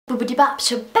Boobity bop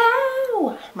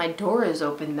shabow! My door is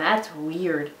open, that's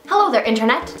weird. Hello there,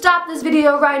 internet. Stop this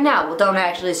video right now. Well, don't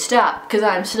actually stop, because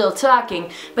I'm still talking,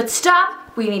 but stop.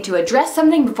 We need to address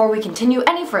something before we continue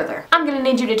any further. I'm gonna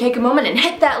need you to take a moment and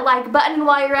hit that like button, and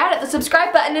while you're at it, the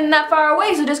subscribe button isn't that far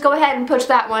away, so just go ahead and push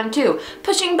that one too.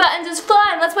 Pushing buttons is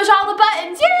fun! Let's push all the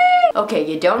buttons! Yay!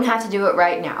 Okay, you don't have to do it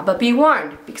right now, but be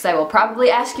warned, because I will probably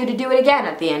ask you to do it again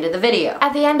at the end of the video.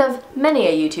 At the end of many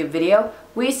a YouTube video,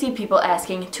 we see people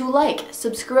asking to like,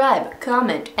 subscribe,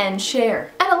 comment, and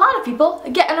share. And a lot of people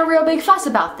get in a real big fuss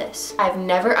about this. I've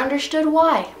never understood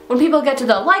why. When people get to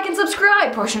the like and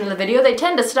subscribe portion of the video, they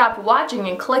tend to stop watching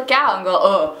and click out and go,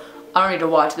 oh, I don't need to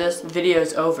watch this, the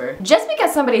video's over. Just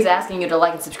because somebody's asking you to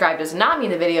like and subscribe does not mean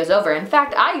the video's over. In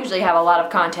fact, I usually have a lot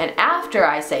of content after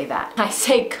I say that. I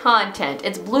say content.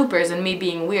 It's bloopers and me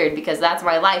being weird because that's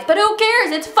my life. But who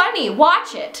cares? It's funny.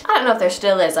 Watch it. I don't know if there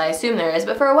still is. I assume there is.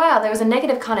 But for a while, there was a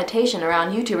negative connotation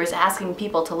around YouTubers asking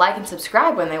people to like and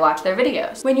subscribe when they watch their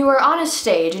videos. When you are on a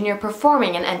stage and you're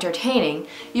performing and entertaining,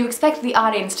 you expect the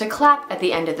audience to clap at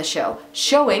the end of the show,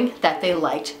 showing that they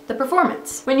liked the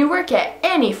performance. When you work at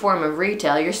any form of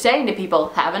retail, you're saying to people,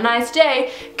 have a nice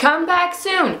day, come back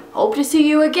soon, hope to see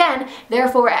you again,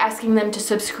 therefore asking them to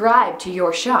subscribe to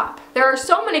your shop. There are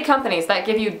so many companies that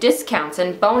give you discounts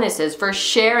and bonuses for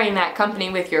sharing that company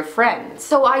with your friends.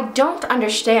 So I don't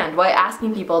understand why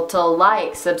asking people to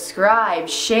like, subscribe,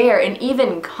 share, and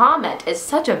even comment is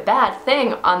such a bad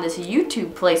thing on this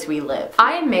YouTube place we live.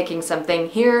 I am making something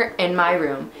here in my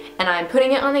room, and I'm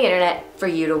putting it on the internet for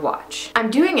you to watch.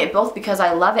 I'm doing it both because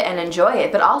I love it and enjoy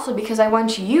it, but also because I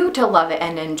want you to love it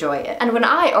and enjoy it. And when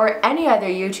I or any other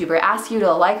YouTuber asks you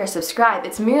to like or subscribe,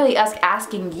 it's merely us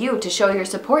asking you to show your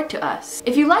support to us.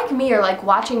 If you like me or like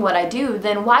watching what I do,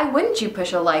 then why wouldn't you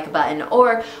push a like button?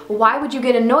 Or why would you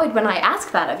get annoyed when I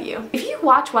ask that of you? If you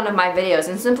watch one of my videos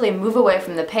and simply move away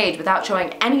from the page without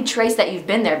showing any trace that you've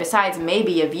been there besides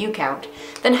maybe a view count,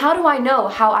 then how do I know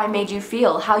how I made you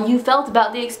feel, how you felt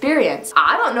about the experience?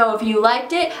 I don't know if you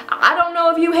liked it, I don't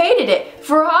know if you hated it.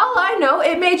 For all I know,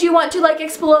 it made you want to like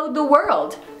explode the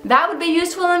world. That would be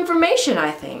useful information,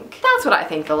 I think. That's what I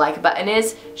think the like button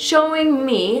is, showing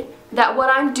me that what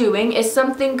I'm doing is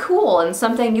something cool and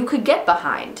something you could get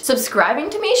behind. Subscribing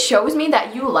to me shows me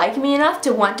that you like me enough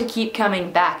to want to keep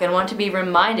coming back and want to be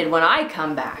reminded when I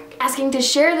come back. Asking to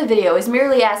share the video is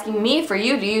merely asking me for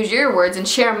you to use your words and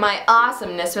share my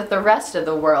awesomeness with the rest of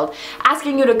the world.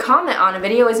 Asking you to comment on a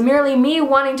video is merely me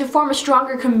wanting to form a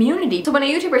stronger community. So when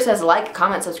a YouTuber says like,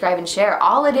 comment, subscribe, and share,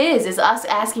 all it is us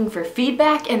asking for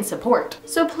feedback and support.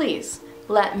 So please,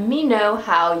 let me know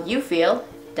how you feel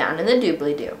down in the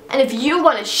doobly-doo. And if you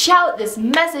want to shout this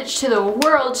message to the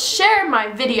world, share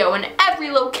my video in every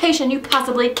location you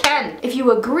possibly can. If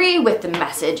you agree with the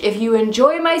message, if you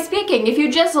enjoy my speaking, if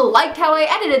you just liked how I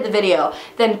edited the video,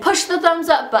 then push the thumbs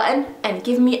up button and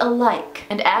give me a like.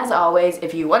 And as always,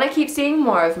 if you want to keep seeing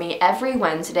more of me every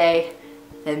Wednesday,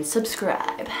 then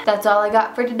subscribe. That's all I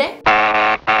got for today.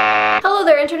 Hello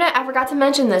there, internet. I forgot to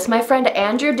mention this. My friend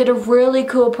Andrew did a really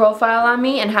cool profile on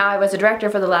me and how I was a director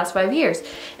for the last 5 years.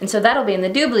 And so that'll be in the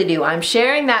doobly-doo. I'm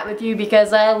sharing that with you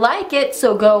because I like it,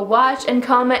 so go watch and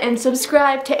comment and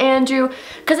subscribe to Andrew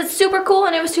because it's super cool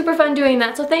and it was super fun doing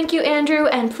that. So thank you, Andrew,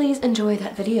 and please enjoy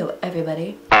that video,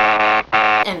 everybody.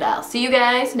 And I'll see you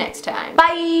guys next time.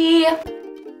 Bye!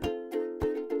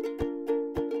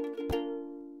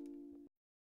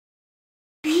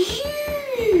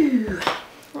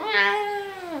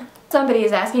 Somebody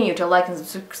is asking you to like and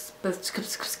subscribe. It's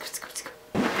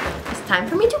time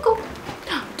for me to go.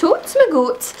 Toots my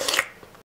goots.